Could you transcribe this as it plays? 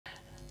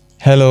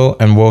Hello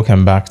and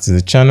welcome back to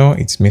the channel.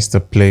 It's Mr.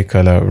 Play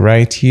Color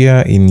right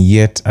here in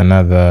yet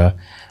another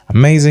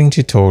amazing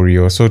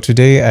tutorial. So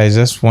today I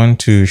just want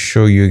to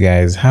show you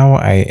guys how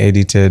I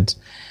edited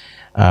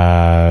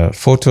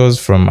photos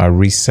from a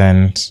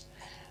recent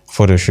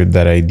photo shoot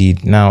that I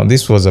did. Now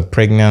this was a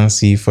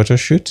pregnancy photo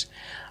shoot.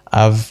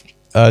 I've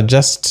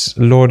just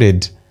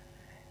loaded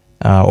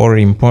or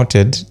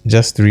imported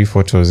just 3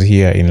 photos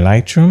here in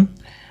Lightroom.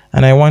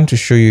 And I want to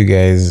show you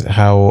guys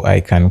how I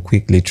can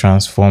quickly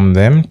transform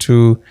them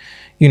to,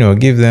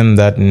 give them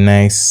that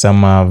nice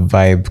summer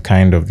vibe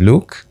kind of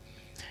look.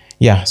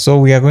 Yeah, so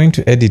we are going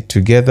to edit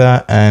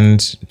together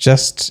and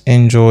just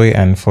enjoy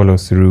and follow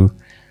through.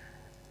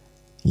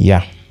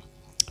 Yeah.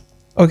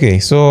 Okay,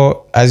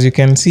 so as you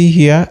can see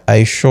here,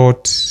 I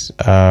shot,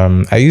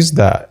 I used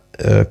the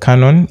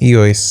Canon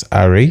EOS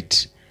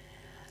R8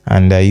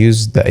 and I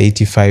used the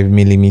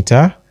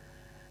 85mm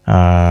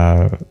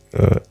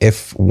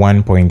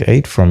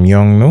f1.8 from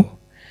Yongnuo.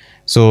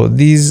 So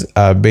these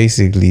are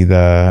basically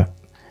the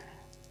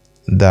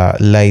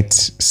light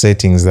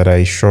settings that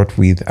I shot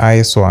with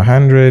ISO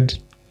 100,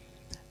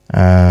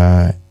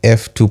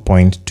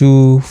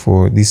 f2.2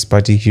 for this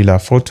particular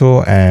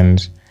photo,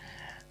 and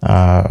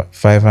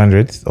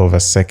 500th of a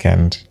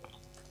second.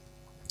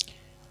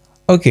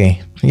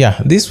 Okay,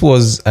 yeah, this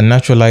was a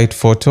natural light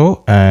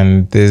photo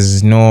and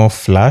there's no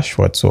flash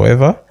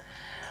whatsoever.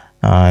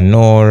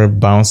 Nor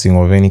bouncing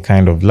of any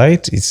kind of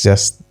light. It's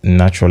just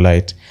natural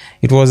light.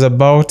 It was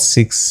about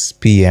 6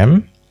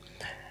 p.m.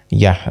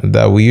 Yeah,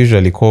 that we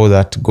usually call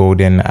that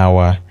golden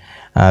hour.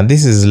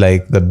 This is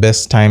like the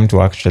best time to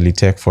actually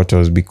take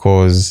photos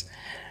because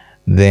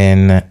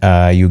then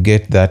you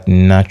get that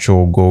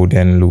natural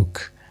golden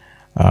look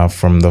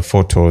from the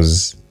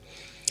photos.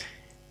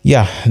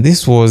 Yeah,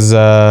 this was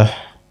okay,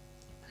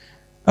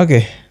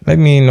 let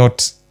me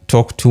not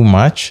talk too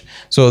much.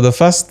 So the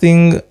first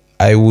thing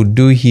I would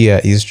do here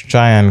is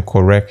try and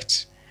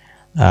correct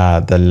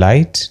the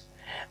light.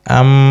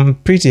 I'm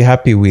pretty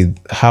happy with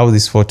how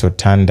this photo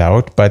turned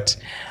out, but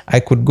I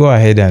could go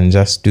ahead and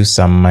just do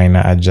some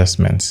minor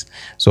adjustments.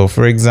 So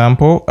for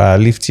example,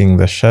 lifting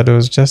the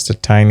shadows just a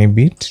tiny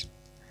bit,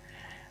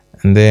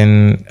 and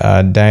then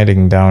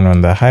dialing down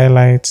on the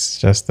highlights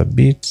just a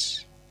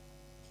bit.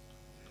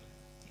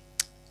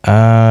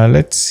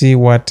 Let's see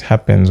what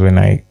happens when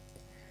I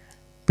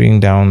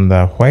bring down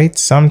the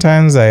whites.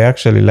 Sometimes I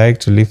actually like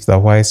to lift the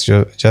whites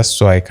just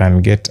so I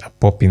can get a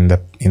pop in the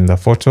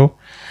photo,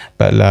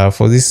 but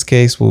for this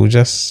case we'll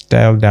just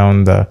dial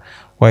down the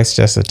whites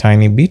just a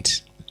tiny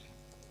bit.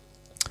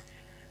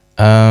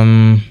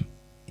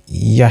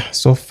 Yeah,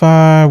 so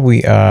far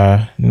we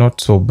are not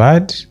so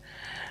bad.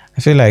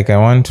 I feel like I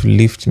want to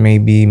lift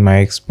maybe my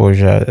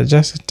exposure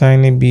just a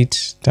tiny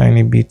bit,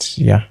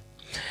 yeah.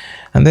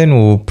 And then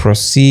we'll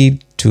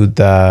proceed to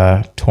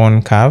the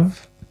tone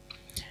curve.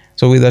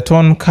 So with the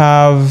tone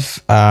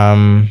curve, there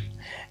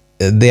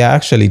are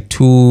actually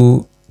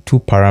two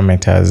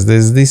parameters.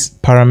 There's this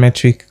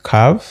parametric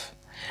curve,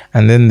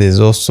 and then there's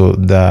also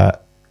the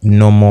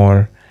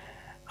normal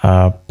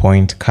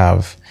point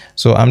curve.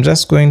 So I'm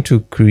just going to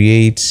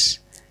create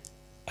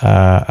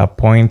a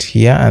point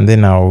here, and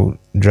then I'll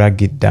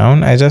drag it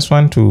down. I just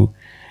want to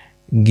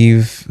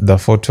give the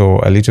photo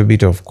a little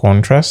bit of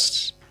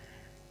contrast,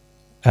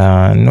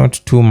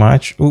 not too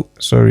much. Oh,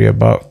 sorry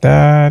about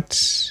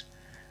that.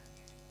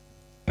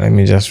 Let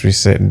me just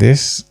reset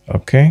this.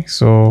 Okay,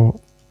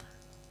 so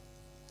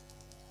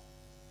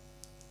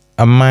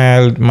a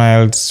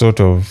mild sort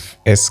of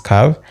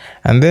S-curve,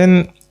 and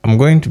then I'm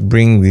going to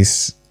bring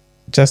this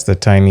just a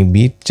tiny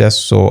bit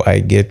just so I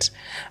get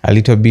a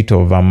little bit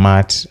of a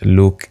matte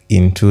look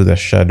into the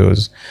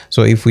shadows.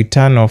 So if we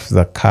turn off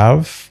the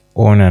curve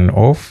on and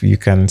off, you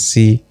can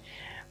see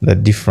the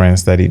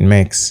difference that it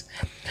makes.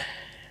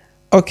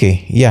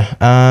 Okay, yeah,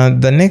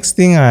 the next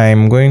thing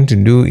I'm going to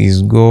do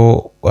is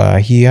go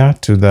here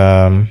to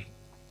the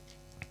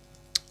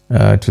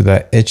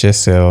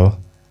HSL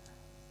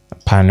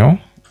panel,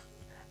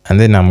 and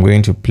then I'm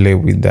going to play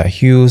with the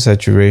hue,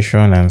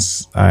 saturation,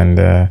 and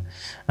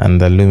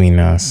the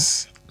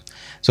luminance.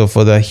 So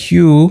for the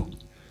hue,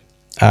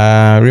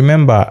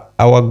 remember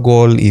our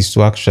goal is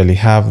to actually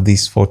have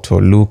this photo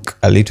look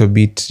a little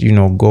bit,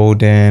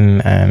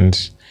 golden,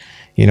 and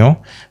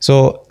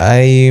so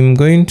I'm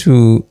going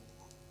to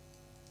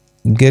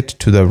get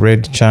to the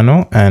red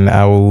channel and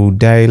I will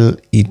dial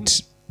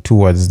it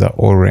towards the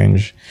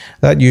orange.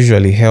 That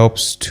usually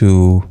helps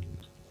to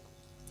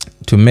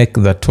make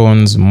the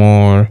tones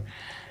more,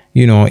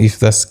 if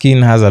the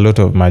skin has a lot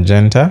of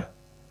magenta,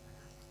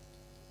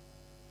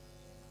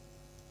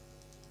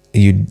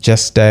 you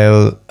just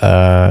dial,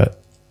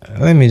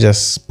 let me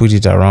just put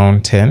it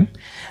around 10,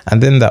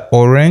 and then the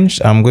orange,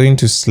 I'm going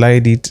to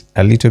slide it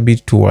a little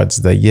bit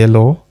towards the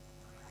yellow.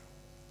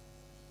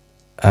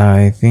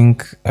 I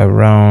think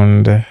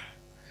around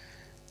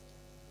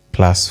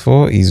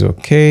 +4 is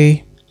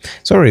okay.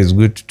 Sorry, it's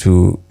good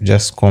to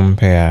just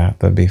compare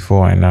the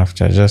before and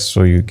after just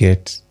so you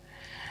get.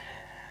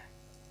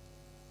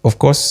 Of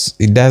course,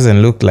 it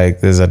doesn't look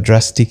like there's a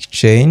drastic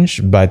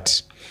change,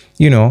 but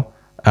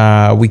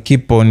we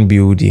keep on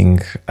building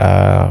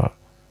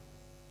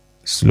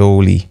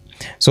slowly.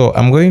 So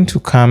I'm going to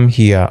come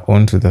here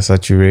onto the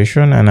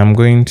saturation, and I'm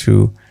going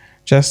to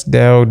just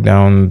dial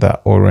down the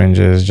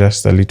oranges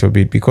just a little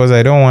bit, because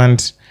I don't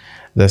want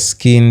the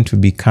skin to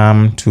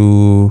become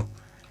too,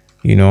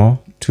 you know,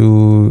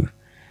 too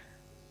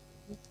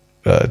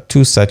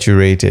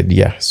saturated.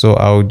 Yeah, so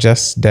I'll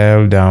just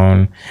dial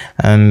down,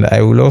 and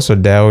I will also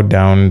dial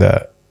down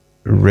the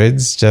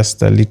reds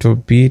just a little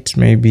bit,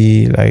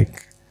 maybe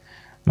like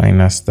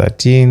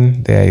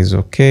 -13. There is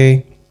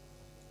okay.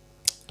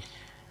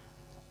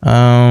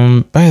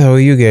 By the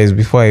way, you guys,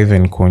 before I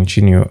even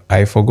continue,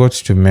 I forgot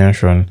to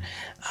mention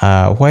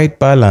white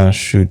balance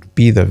should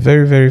be the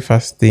very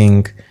first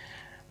thing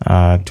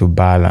to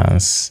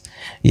balance.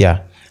 Yeah,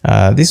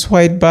 this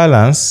white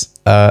balance,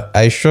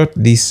 I shot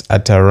this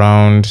at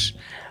around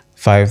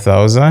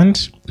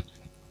 5000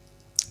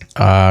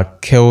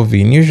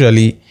 Kelvin.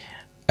 Usually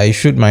I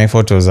shoot my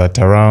photos at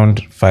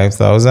around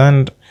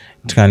 5000.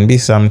 It can be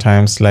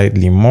sometimes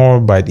slightly more,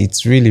 but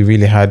it's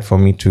really hard for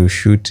me to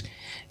shoot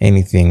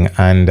anything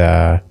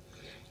under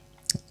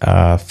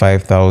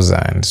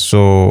 5000.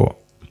 So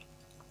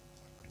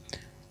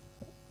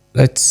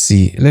let's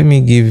see, let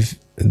me give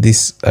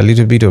this a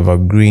little bit of a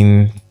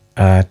green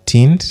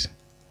tint,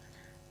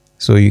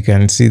 so you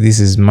can see this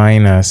is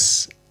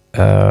minus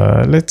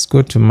let's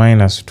go to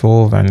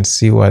 -12 and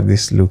see what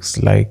this looks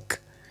like.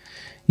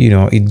 You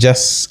know, it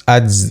just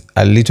adds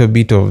a little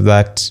bit of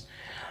that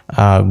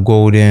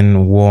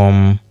golden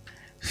warm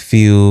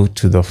feel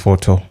to the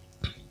photo.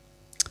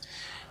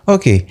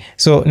 Okay,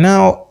 so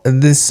now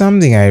there's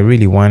something I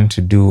really want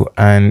to do,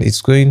 and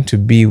it's going to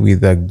be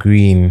with a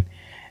green.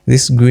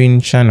 This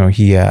green channel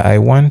here, I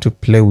want to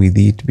play with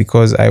it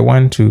because I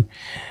want to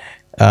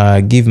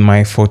give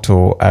my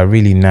photo a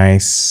really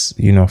nice,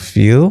 you know,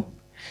 feel.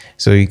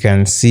 So you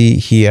can see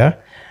here,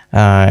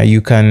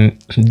 you can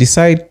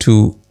decide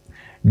to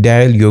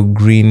dial your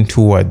green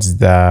towards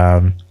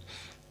the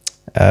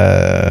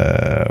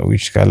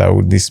which color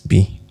would this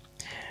be?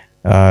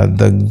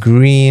 The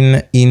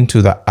green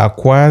into the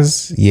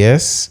aquas,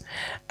 yes,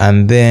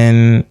 and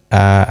then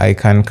I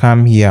can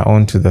come here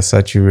onto the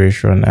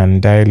saturation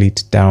and dial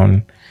it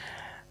down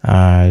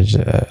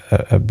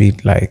a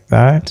bit like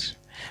that,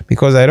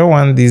 because I don't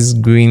want these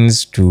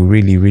greens to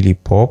really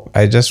pop.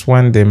 I just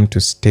want them to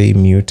stay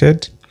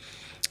muted.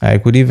 I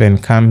could even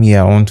come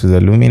here onto the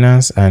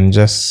luminance and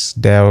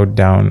just dial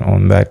down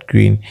on that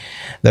green.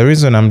 The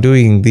reason I'm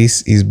doing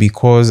this is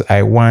because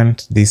I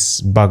want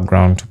this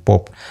background to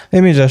pop.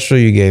 Let me just show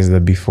you guys the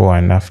before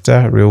and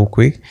after real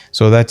quick.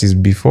 So that is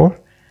before,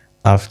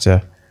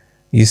 after.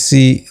 You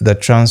see the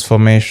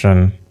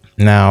transformation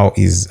now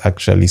is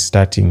actually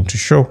starting to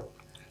show.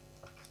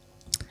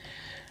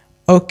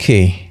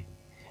 Okay.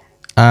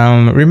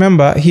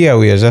 Remember, here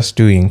we are just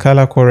doing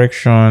color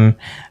correction.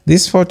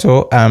 This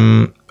photo,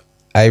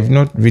 I've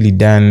not really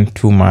done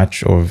too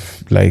much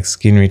of like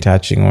skin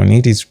retouching on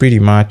it. It's pretty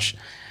much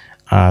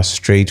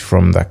straight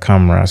from the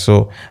camera.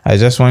 So I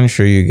just want to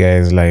show you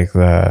guys like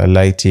the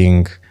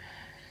lighting.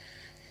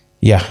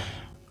 Yeah.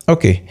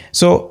 Okay.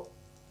 So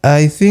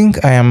I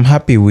think I am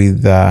happy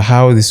with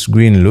how this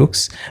green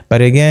looks.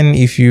 But again,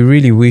 if you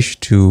really wish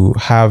to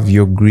have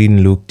your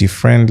green look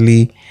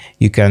differently,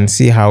 you can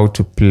see how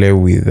to play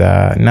with.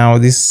 Now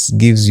this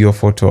gives your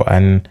photo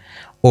an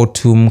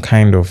autumn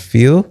kind of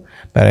feel.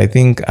 But I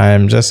think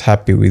I'm just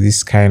happy with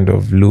this kind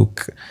of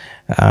look.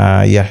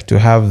 Yeah, to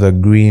have the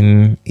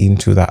green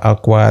into the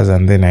aquas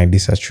and then I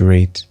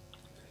desaturate.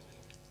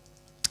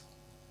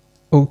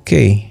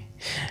 Okay.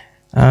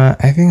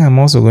 I think I'm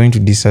also going to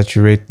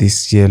desaturate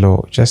this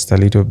yellow just a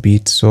little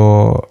bit.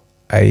 So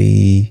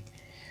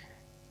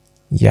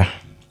yeah.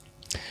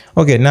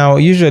 Okay, now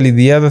usually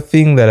the other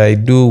thing that I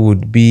do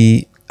would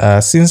be,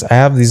 since I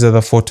have these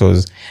other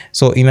photos,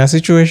 so in a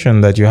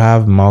situation that you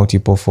have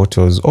multiple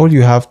photos, all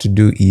you have to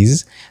do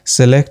is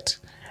select,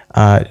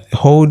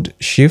 hold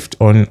shift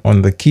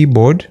on the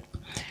keyboard,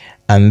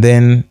 and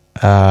then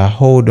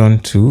hold on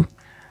to,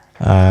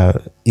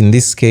 in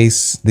this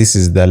case, this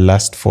is the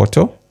last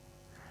photo.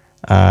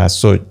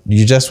 So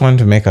you just want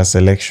to make a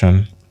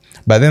selection.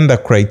 But then the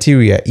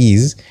criteria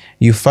is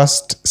you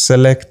first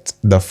select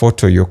the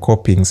photo you're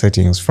copying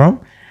settings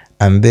from,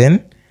 and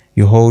then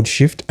you hold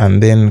shift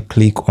and then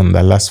click on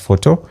the last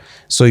photo.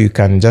 So you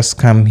can just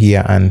come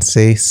here and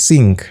say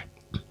sync.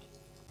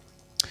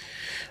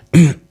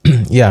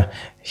 Yeah,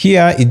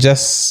 here it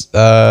just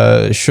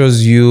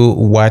shows you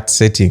what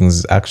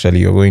settings actually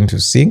you're going to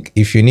sync.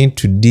 If you need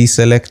to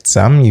deselect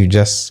some, you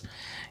just,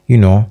 you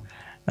know,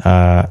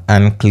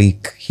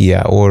 unclick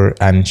here or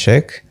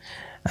uncheck,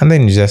 and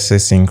then you just say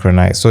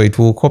synchronize. So it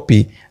will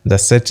copy the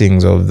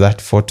settings of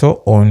that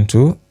photo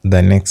onto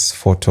the next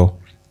photo.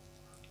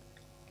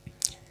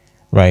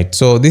 Right,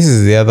 so this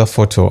is the other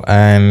photo,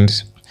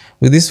 and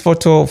with this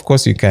photo, of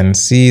course, you can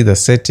see the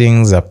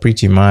settings are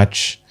pretty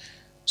much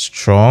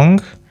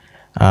strong,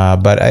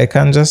 but I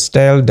can just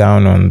dial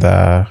down on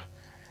the,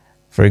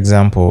 for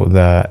example,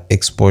 the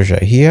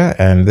exposure here,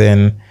 and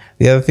then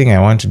the other thing I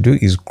want to do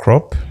is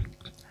crop.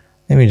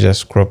 Let me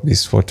just crop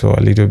this photo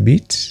a little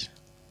bit,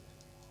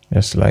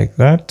 just like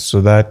that,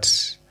 so that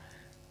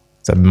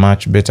it's a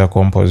much better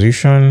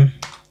composition.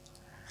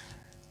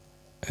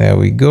 There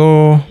we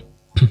go.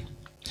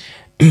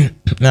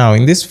 Now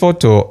in this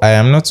photo, I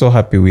am not so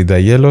happy with the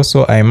yellow,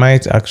 so I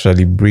might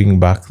actually bring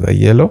back the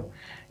yellow.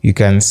 You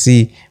can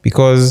see,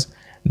 because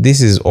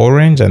this is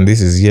orange and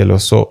this is yellow,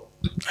 so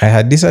I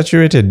had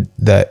desaturated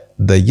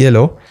the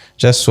yellow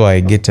just so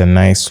I get a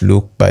nice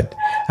look, but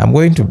I'm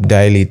going to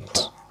dial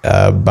it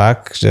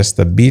back just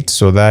a bit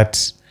so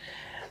that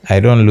I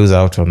don't lose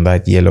out on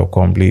that yellow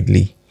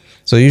completely.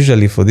 So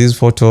usually for these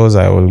photos,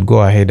 I will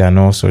go ahead and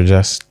also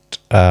just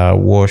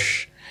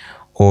wash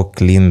or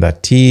clean the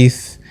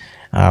teeth.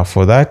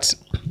 For that,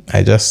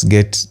 I just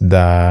get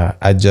the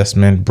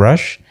adjustment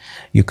brush.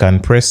 You can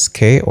press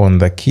K on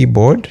the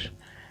keyboard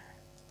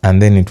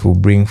and then it will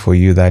bring for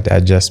you that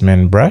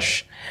adjustment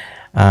brush.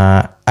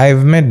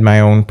 I've made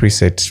my own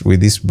preset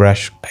with this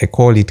brush. I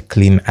call it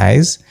Clean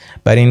Eyes,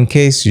 but in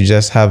case you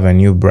just have a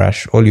new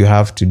brush, all you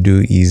have to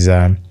do is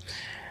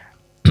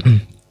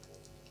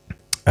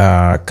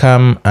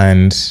come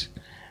and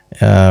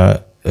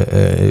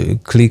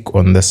click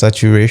on the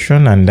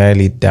saturation and dial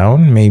it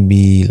down,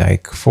 maybe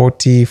like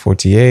 40,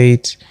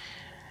 48.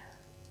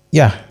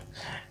 Yeah.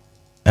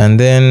 And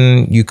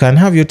then you can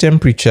have your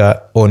temperature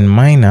on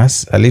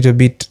minus a little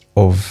bit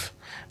of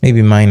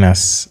maybe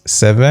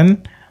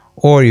 -7,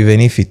 or even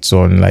if it's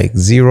on like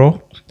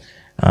 0,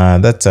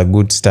 that's a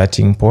good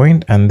starting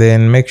point. And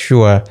then make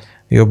sure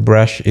your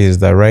brush is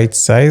the right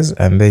size,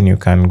 and then you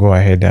can go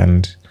ahead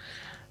and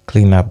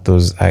clean up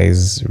those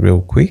eyes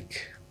real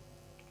quick.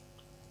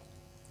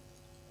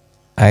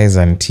 Eyes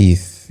and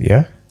teeth,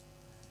 yeah.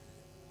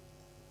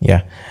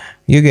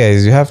 You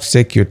guys, you have to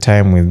take your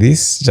time with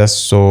this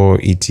just so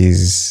it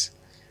is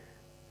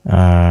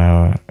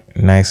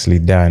nicely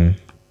done.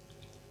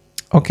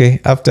 Okay,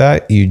 after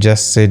you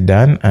just say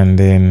done, and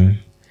then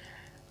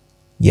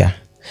yeah,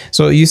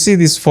 so you see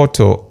this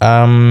photo,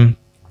 I'm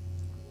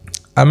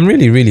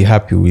really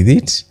happy with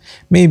it.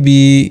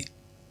 Maybe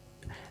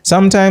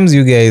sometimes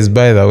you guys,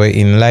 by the way,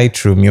 in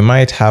Lightroom you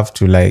might have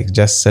to like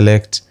just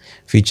select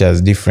features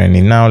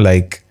differently. Now,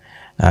 like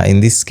in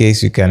this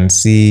case, you can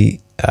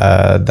see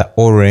the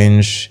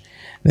orange.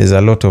 There's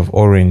a lot of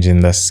orange in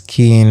the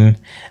skin.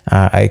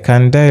 I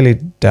can dial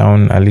it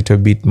down a little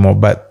bit more,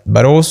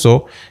 but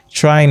also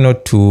try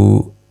not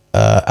to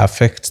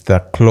affect the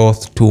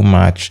cloth too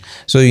much.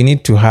 So you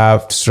need to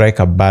strike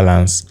a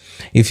balance.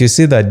 If you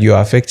see that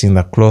you're affecting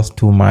the cloth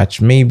too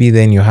much, maybe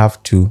then you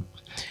have to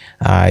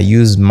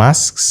use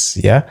masks,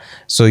 yeah,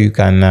 so you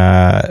can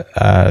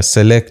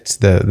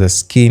select the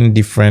skin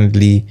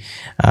differently.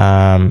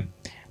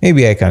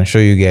 Maybe I can show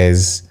you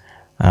guys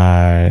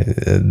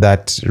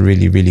that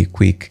really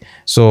quick.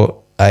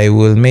 So I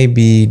will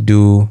maybe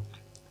do,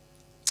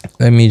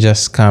 let me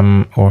just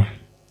come, or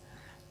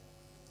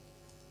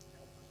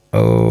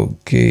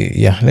okay,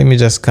 yeah, let me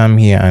just come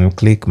here and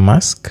click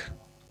mask,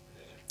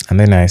 and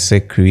then I say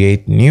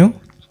create new.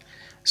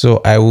 So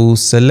I will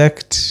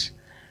select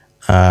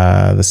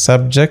the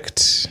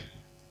subject.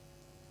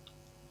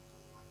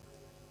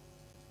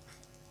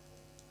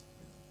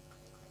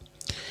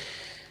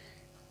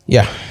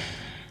 Yeah,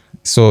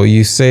 so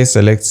you say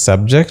select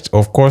subject.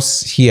 Of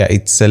course, here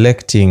it's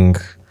selecting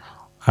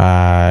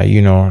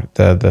you know,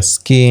 the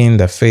skin,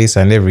 the face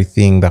and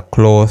everything, the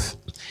cloth.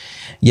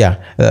 Yeah,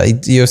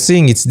 you're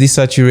seeing it's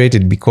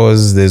desaturated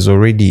because there's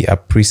already a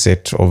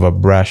preset of a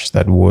brush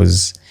that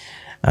was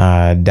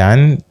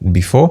done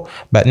before.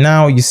 But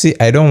now you see,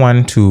 I don't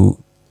want to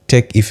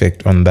take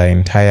effect on the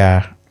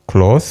entire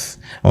cloth,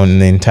 on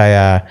the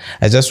entire,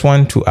 I just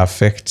want to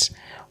affect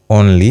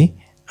only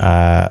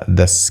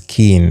the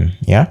skin.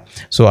 Yeah,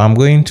 so I'm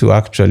going to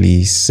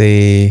actually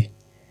say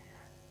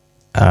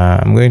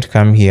I'm going to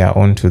come here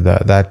onto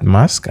that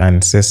mask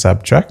and say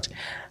subtract,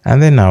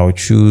 and then I'll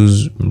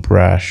choose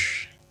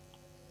brush.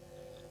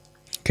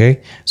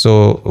 Okay,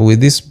 so with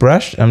this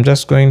brush, I'm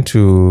just going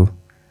to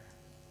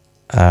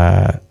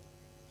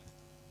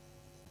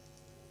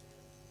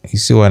you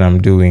see what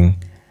I'm doing?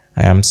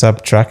 I am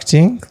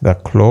subtracting the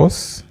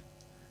cloth.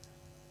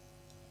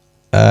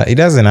 It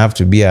doesn't have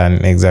to be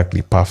an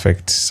exactly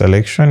perfect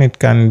selection. It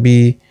can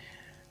be,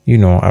 you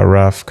know, a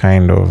rough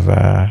kind of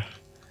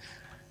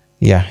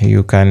yeah,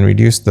 you can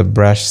reduce the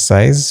brush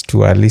size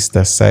to at least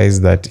the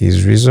size that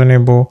is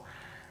reasonable.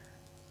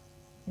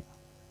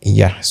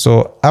 Yeah,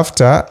 so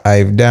after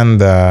I've done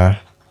the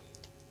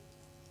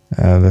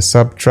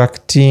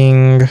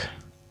subtracting,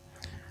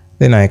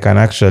 then I can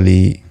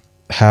actually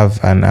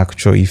have an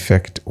actual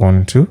effect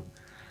onto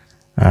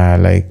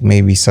like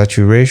maybe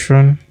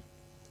saturation.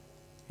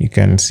 You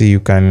can see you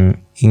can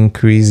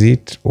increase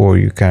it or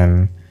you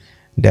can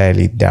dial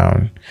it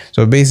down.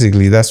 So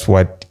basically that's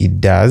what it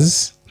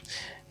does.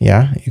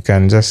 Yeah, you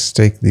can just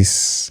take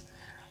this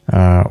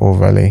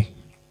overlay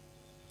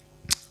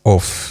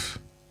off.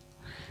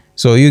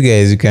 So you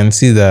guys, you can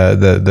see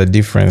the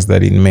difference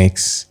that it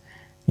makes.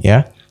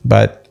 Yeah,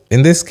 but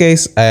in this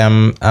case,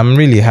 I'm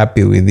really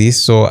happy with this,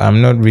 so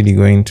I'm not really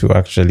going to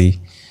actually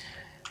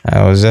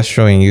I was just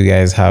showing you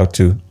guys how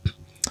to.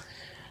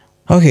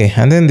 Okay,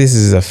 and then this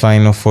is the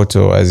final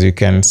photo, as you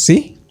can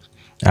see.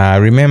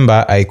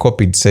 Remember, I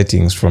copied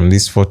settings from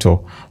this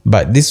photo,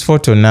 but this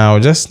photo now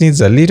just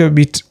needs a little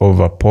bit of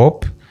a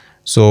pop.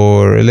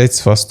 So let's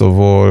first of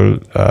all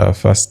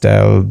first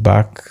dial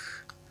back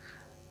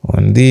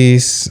on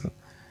this.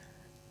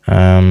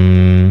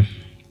 I'm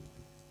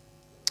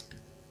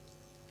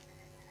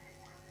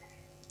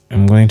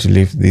going to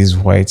lift these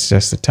whites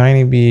just a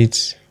tiny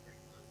bit,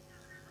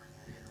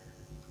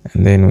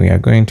 and then we are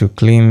going to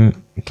clean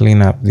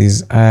up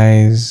these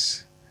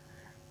eyes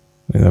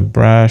with a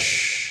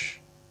brush,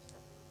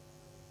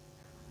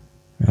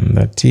 and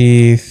the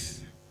teeth.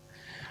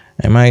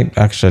 I might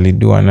actually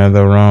do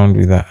another round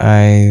with the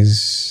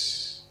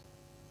eyes.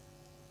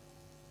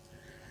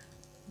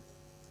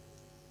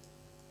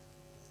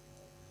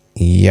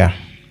 Yeah.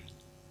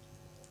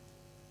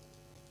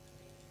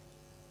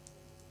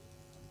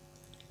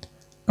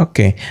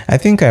 Okay, I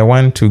think I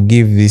want to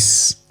give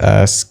this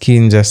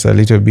skin just a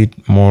little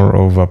bit more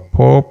of a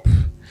pop.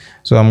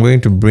 So I'm going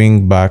to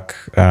bring back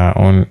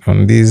on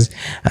this,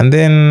 and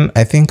then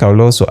I think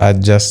I'll also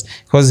adjust,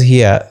 because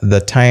here the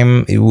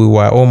time we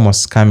were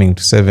almost coming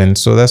to 7,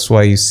 so that's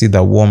why you see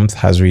the warmth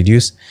has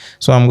reduced.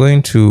 So I'm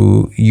going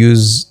to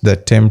use the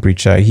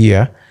temperature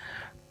here.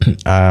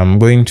 I'm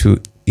going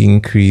to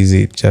increase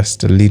it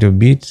just a little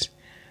bit.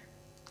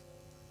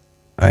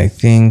 I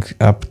think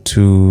up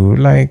to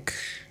like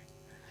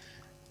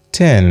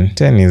 10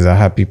 is a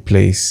happy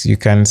place. You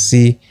can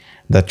see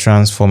the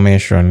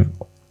transformation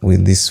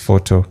with this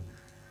photo,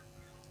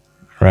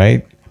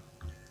 right?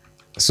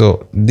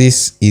 So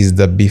this is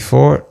the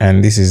before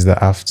and this is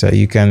the after.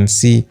 You can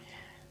see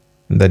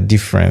the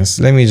difference.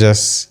 Let me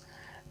just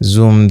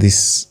zoom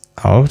this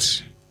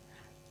out.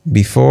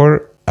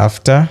 Before,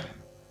 after,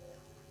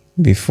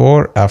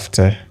 before,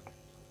 after.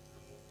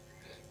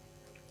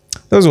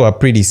 Those were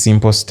pretty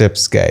simple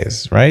steps,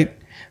 guys, right?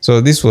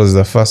 So this was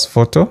the first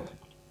photo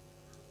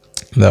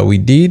that we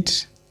did,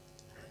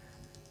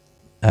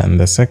 and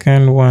the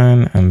second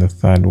one, and the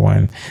third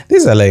one.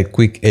 These are like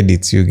quick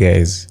edits, you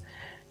guys.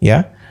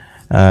 Yeah,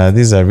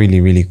 these are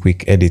really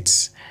quick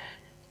edits.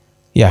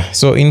 Yeah,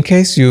 so in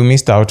case you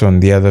missed out on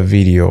the other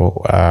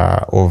video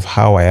of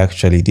how I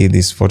actually did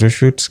this photo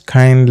shoot,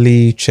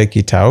 kindly check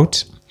it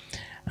out.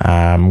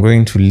 I'm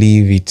going to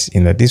leave it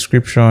in the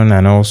description,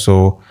 and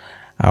also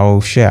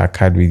I'll share a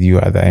card with you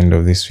at the end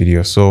of this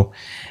video. So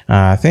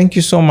thank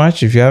you so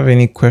much. If you have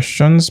any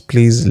questions,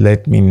 please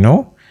let me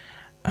know.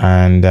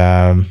 And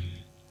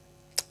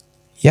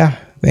yeah,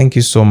 thank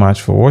you so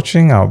much for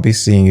watching. I'll be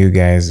seeing you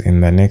guys in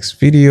the next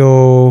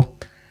video.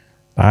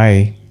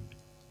 Bye.